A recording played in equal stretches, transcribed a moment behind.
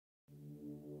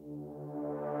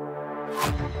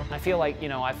I feel like,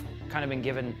 I've kind of been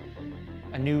given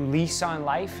a new lease on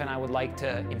life, and I would like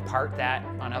to impart that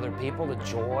on other people, the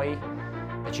joy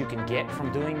that you can get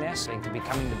from doing this, and to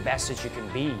becoming the best that you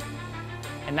can be.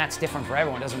 And that's different for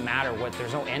everyone. It doesn't matter what,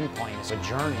 there's no end point, it's a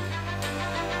journey.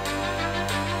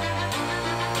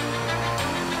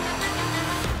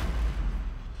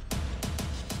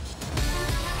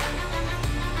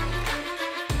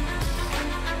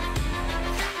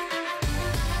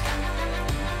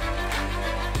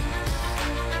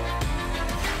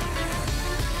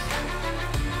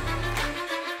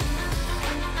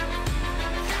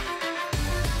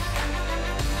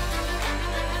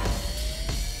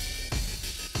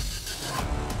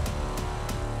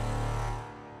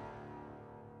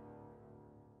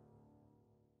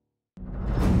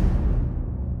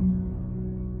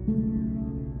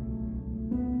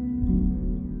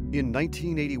 In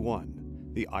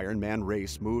 1981, the Ironman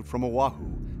race moved from Oahu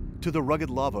to the rugged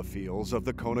lava fields of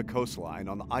the Kona coastline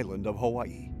on the island of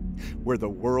Hawaii, where the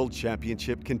World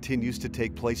Championship continues to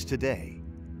take place today.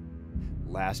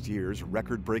 Last year's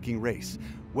record-breaking race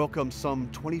welcomed some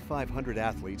 2,500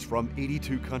 athletes from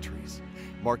 82 countries,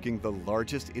 marking the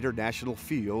largest international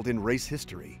field in race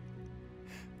history.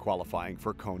 Qualifying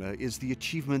for Kona is the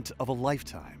achievement of a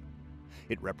lifetime.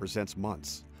 It represents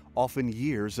months, often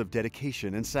years of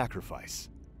dedication and sacrifice.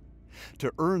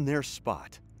 To earn their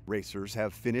spot, racers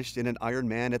have finished in an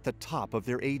Ironman at the top of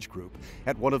their age group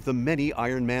at one of the many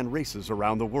Ironman races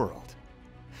around the world.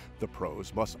 The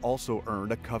pros must also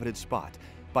earn a coveted spot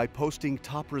by posting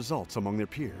top results among their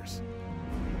peers.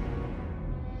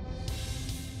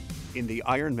 In the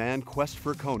Ironman Quest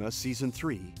for Kona Season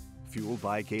 3, fueled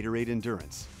by Gatorade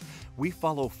Endurance, we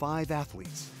follow 5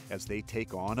 athletes as they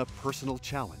take on a personal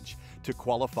challenge to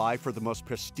qualify for the most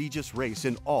prestigious race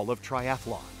in all of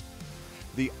triathlon,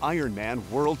 the IRONMAN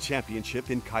World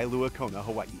Championship in Kailua Kona,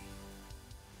 Hawaii.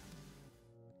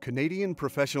 Canadian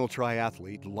professional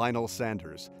triathlete Lionel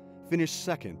Sanders finished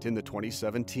second in the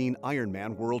 2017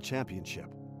 Ironman World Championship.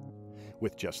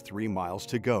 With just 3 miles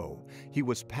to go, he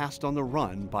was passed on the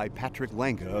run by Patrick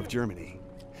Lange of Germany.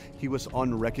 He was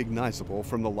unrecognizable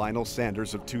from the Lionel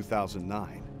Sanders of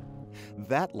 2009.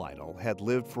 That Lionel had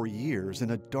lived for years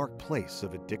in a dark place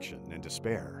of addiction and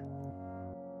despair.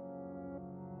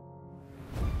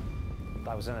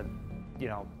 I was in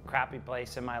a, crappy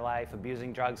place in my life,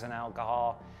 abusing drugs and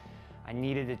alcohol. I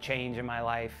needed a change in my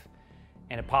life,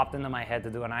 and it popped into my head to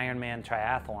do an Ironman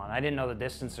triathlon. I didn't know the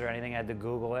distance or anything. I had to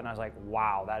Google it, and I was like,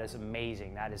 wow, that is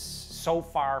amazing. That is so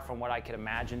far from what I could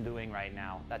imagine doing right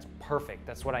now. That's perfect.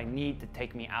 That's what I need to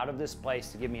take me out of this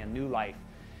place, to give me a new life.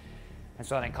 And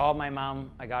so then I called my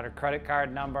mom, I got her credit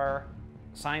card number,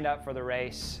 signed up for the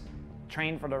race,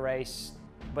 trained for the race.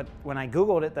 But when I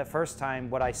Googled it the first time,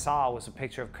 what I saw was a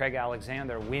picture of Craig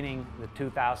Alexander winning the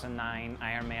 2009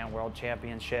 Ironman World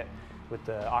Championship with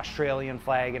the Australian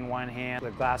flag in one hand,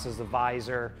 the glasses, the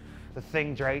visor, the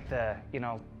thing draped,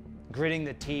 gritting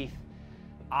the teeth.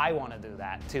 I want to do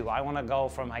that too. I want to go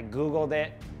from, I Googled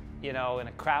it, in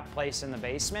a crap place in the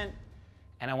basement,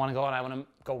 and I want to go and I want to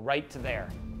go right to there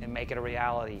and make it a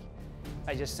reality.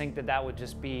 I just think that that would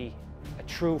just be a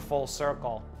true full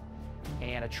circle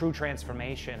and a true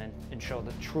transformation, and show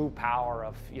the true power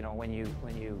of, when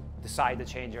you decide to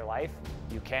change your life,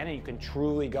 you can, and you can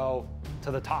truly go to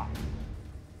the top.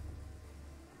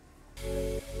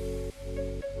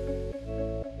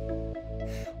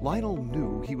 Lionel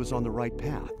knew he was on the right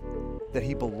path, that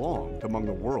he belonged among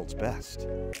the world's best.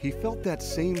 He felt that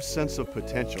same sense of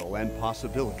potential and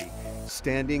possibility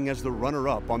standing as the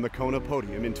runner-up on the Kona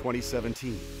podium in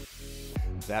 2017.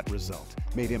 That result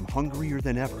made him hungrier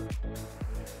than ever.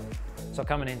 So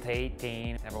coming into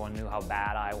 18, everyone knew how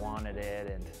bad I wanted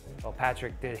it, and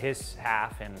Patrick did his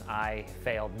half, and I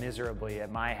failed miserably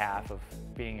at my half of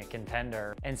being a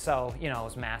contender. And so, it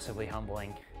was massively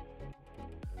humbling.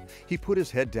 He put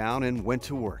his head down and went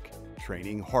to work,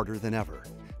 training harder than ever.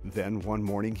 Then one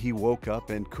morning he woke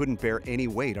up and couldn't bear any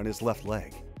weight on his left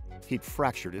leg. He'd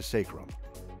fractured his sacrum.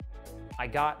 I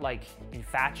got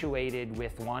infatuated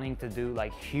with wanting to do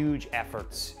huge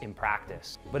efforts in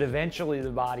practice. But eventually the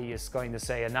body is going to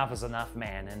say, enough is enough,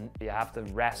 man, and you have to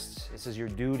rest. This is your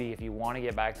duty. If you want to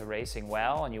get back to racing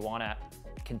well and you want to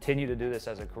continue to do this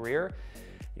as a career,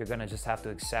 you're going to just have to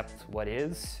accept what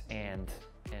is and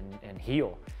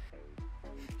heal.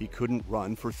 He couldn't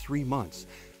run for 3 months,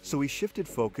 so he shifted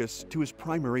focus to his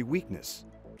primary weakness,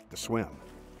 the swim.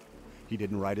 He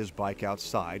didn't ride his bike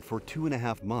outside for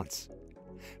 2.5 months.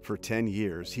 For 10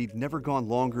 years, he'd never gone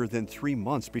longer than 3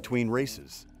 months between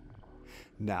races.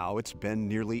 Now it's been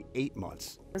nearly 8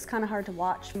 months. It was kind of hard to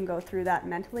watch him go through that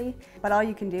mentally, but all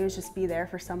you can do is just be there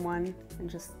for someone and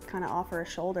just kind of offer a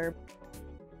shoulder.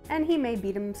 And he may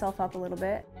beat himself up a little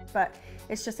bit, but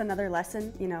it's just another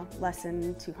lesson, you know,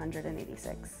 lesson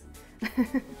 286.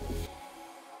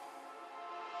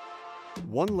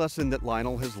 One lesson that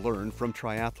Lionel has learned from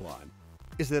triathlon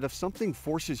is that if something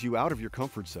forces you out of your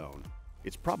comfort zone,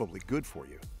 it's probably good for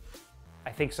you. I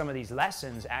think some of these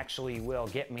lessons actually will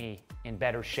get me in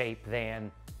better shape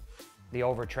than the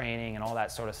overtraining and all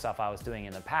that sort of stuff I was doing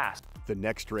in the past. The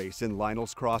next race in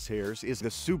Lionel's crosshairs is the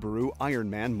Subaru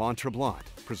Ironman Mont Tremblant,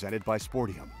 presented by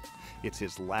Sportium. It's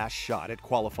his last shot at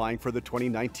qualifying for the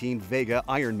 2019 Vega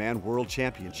Ironman World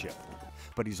Championship,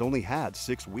 but he's only had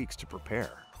 6 weeks to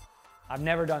prepare. I've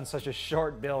never done such a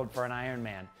short build for an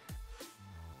Ironman.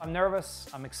 I'm nervous,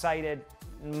 I'm excited,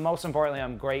 most importantly,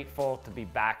 I'm grateful to be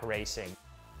back racing.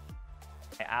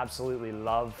 I absolutely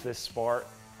love this sport.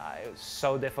 It was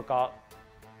so difficult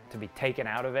to be taken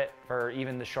out of it for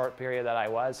even the short period that I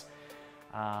was.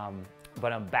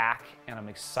 But I'm back and I'm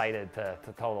excited to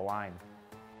toe the line.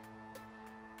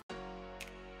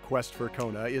 Quest for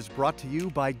Kona is brought to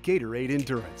you by Gatorade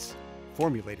Endurance,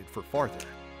 formulated for farther.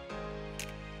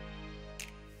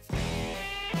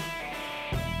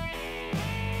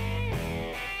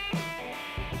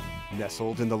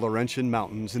 Nestled in the Laurentian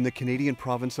Mountains in the Canadian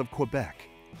province of Quebec,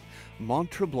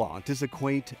 Mont Tremblant is a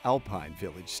quaint alpine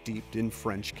village steeped in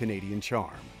French-Canadian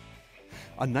charm.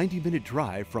 A 90-minute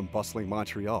drive from bustling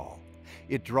Montreal,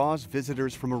 it draws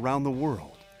visitors from around the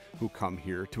world who come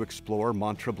here to explore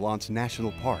Mont Tremblant's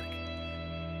national park.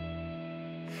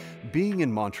 Being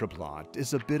in Mont Tremblant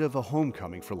is a bit of a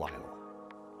homecoming for Lionel.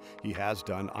 He has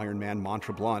done Ironman Mont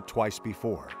Tremblant twice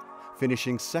before,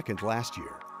 finishing second last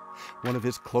year. One of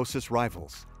his closest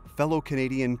rivals, fellow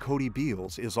Canadian Cody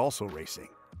Beals, is also racing.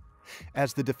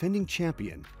 As the defending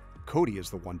champion, Cody is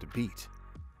the one to beat.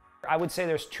 I would say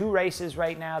there's 2 races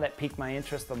right now that pique my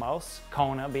interest the most,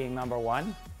 Kona being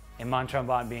 #1 and Mont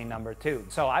Tremblant being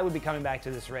 #2. So I would be coming back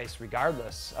to this race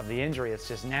regardless of the injury. It's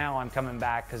just now I'm coming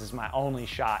back because it's my only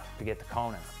shot to get to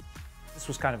Kona. This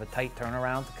was kind of a tight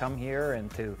turnaround to come here and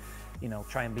to, you know,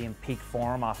 try and be in peak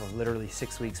form off of literally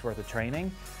 6 weeks worth of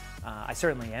training. I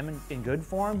certainly am in good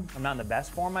form. I'm not in the best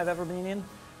form I've ever been in.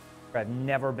 I've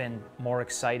never been more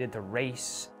excited to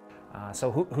race.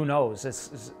 So who knows?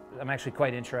 I'm actually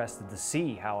quite interested to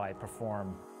see how I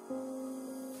perform.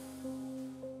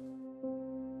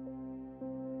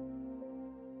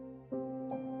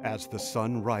 As the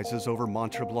sun rises over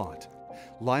Mont Tremblant,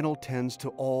 Lionel tends to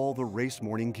all the race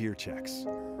morning gear checks.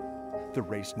 The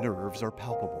race nerves are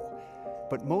palpable,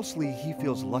 but mostly he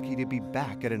feels lucky to be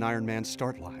back at an Ironman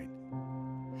start line.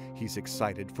 He's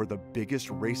excited for the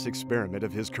biggest race experiment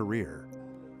of his career.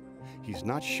 He's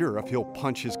not sure if he'll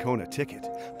punch his Kona ticket,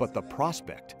 but the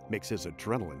prospect makes his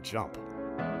adrenaline jump.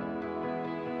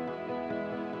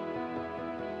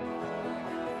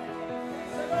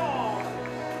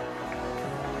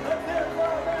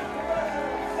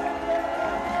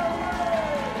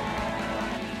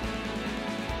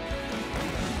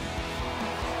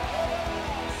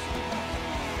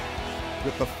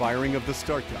 With the firing of the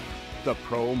start gun, the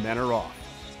pro men are off,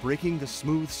 breaking the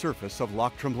smooth surface of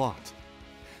Lac Tremblant.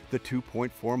 The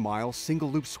 2.4-mile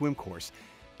single-loop swim course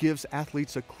gives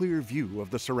athletes a clear view of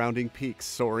the surrounding peaks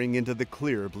soaring into the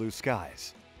clear blue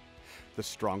skies. The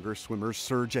stronger swimmers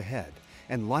surge ahead,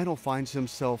 and Lionel finds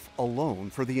himself alone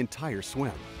for the entire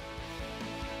swim.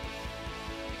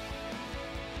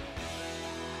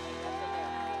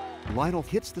 Lionel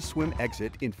hits the swim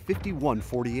exit in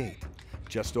 51:48.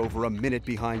 Just over a minute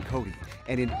behind Cody,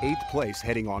 and in 8th place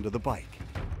heading onto the bike.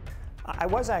 I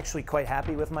was actually quite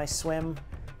happy with my swim,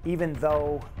 even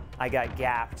though I got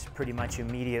gapped pretty much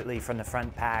immediately from the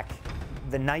front pack.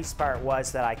 The nice part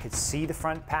was that I could see the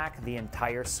front pack the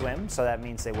entire swim, so that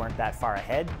means they weren't that far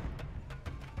ahead.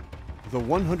 The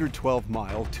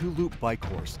 112-mile two-loop bike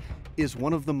course is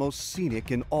one of the most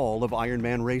scenic in all of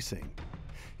Ironman racing.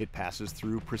 It passes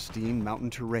through pristine mountain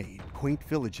terrain, quaint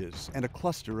villages, and a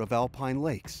cluster of alpine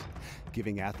lakes,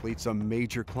 giving athletes a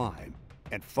major climb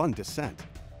and fun descent.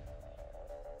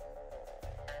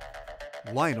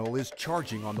 Lionel is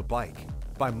charging on the bike.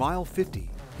 By mile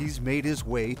 50, he's made his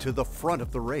way to the front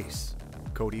of the race.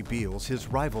 Cody Beals, his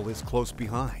rival, is close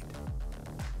behind.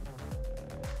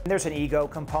 There's an ego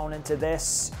component to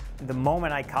this. The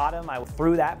moment I caught him, I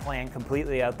threw that plan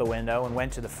completely out the window and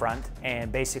went to the front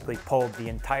and basically pulled the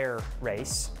entire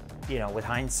race. You know, with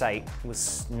hindsight, it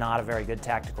was not a very good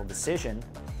tactical decision.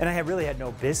 And I really had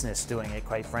no business doing it,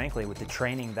 quite frankly, with the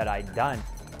training that I'd done.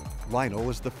 Lionel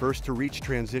was the first to reach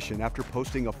transition after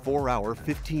posting a 4-hour,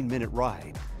 15-minute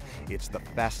ride. It's the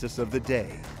fastest of the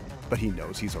day, but he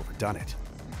knows he's overdone it.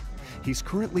 He's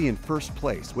currently in first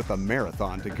place with a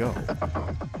marathon to go.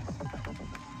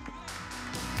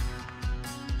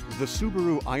 The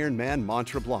Subaru Ironman Mont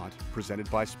Tremblant, presented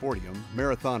by Sportium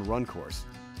Marathon Run Course,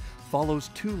 follows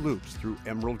 2 loops through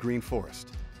emerald green forest,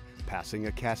 passing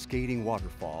a cascading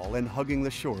waterfall and hugging the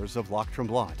shores of Lac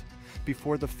Tremblant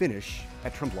before the finish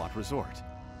at Tremblant Resort.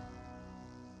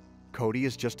 Cody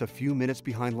is just a few minutes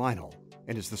behind Lionel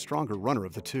and is the stronger runner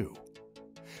of the two.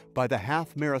 By the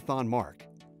half marathon mark,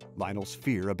 Lionel's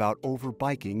fear about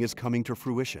overbiking is coming to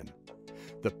fruition.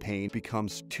 The pain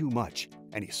becomes too much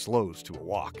and he slows to a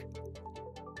walk.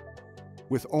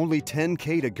 With only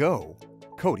 10K to go,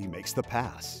 Cody makes the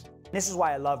pass. This is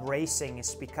why I love racing,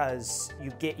 is because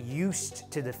you get used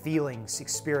to the feelings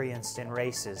experienced in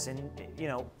races. And you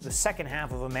know, the second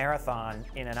half of a marathon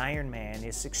in an Ironman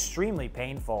is extremely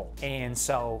painful. And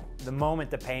so the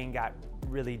moment the pain got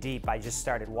really deep, I just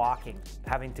started walking,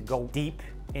 having to go deep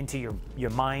into your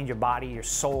mind, your body, your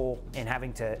soul, and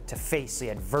having to face the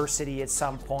adversity at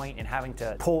some point and having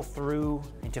to pull through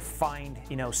and to find,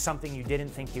 you know, something you didn't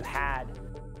think you had.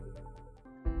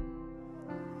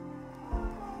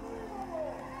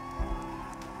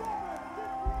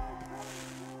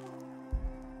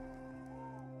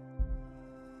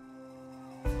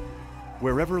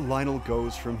 Wherever Lionel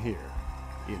goes from here,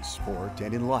 in sport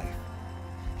and in life,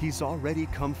 he's already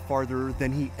come farther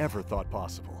than he ever thought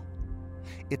possible.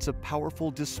 It's a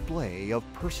powerful display of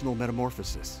personal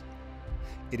metamorphosis.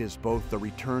 It is both a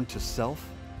return to self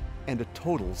and a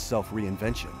total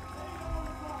self-reinvention.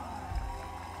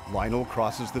 Lionel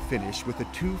crosses the finish with a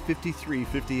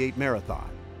 2:53:58 marathon.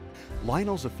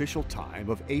 Lionel's official time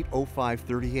of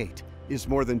 8:05:38 is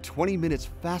more than 20 minutes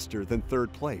faster than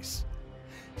third place.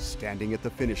 Standing at the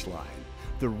finish line,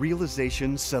 the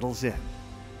realization settles in.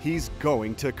 He's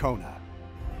going to Kona.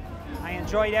 I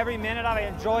enjoyed every minute of it. I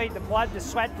enjoyed the blood, the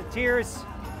sweat, the tears.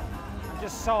 I'm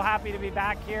just so happy to be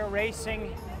back here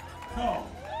racing. So,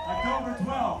 October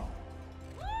 12th.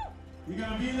 You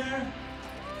gonna be there?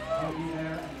 I'll be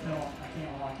there until I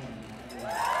can't walk in.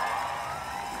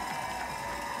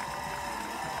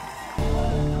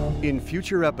 In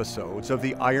future episodes of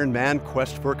the Ironman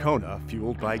Quest for Kona,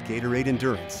 fueled by Gatorade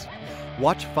Endurance,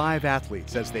 watch 5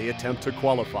 athletes as they attempt to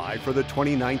qualify for the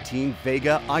 2019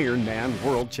 Vega Ironman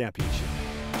World Championship.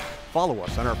 Follow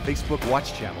us on our Facebook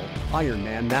Watch channel,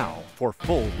 Ironman Now, for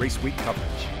full race week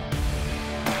coverage.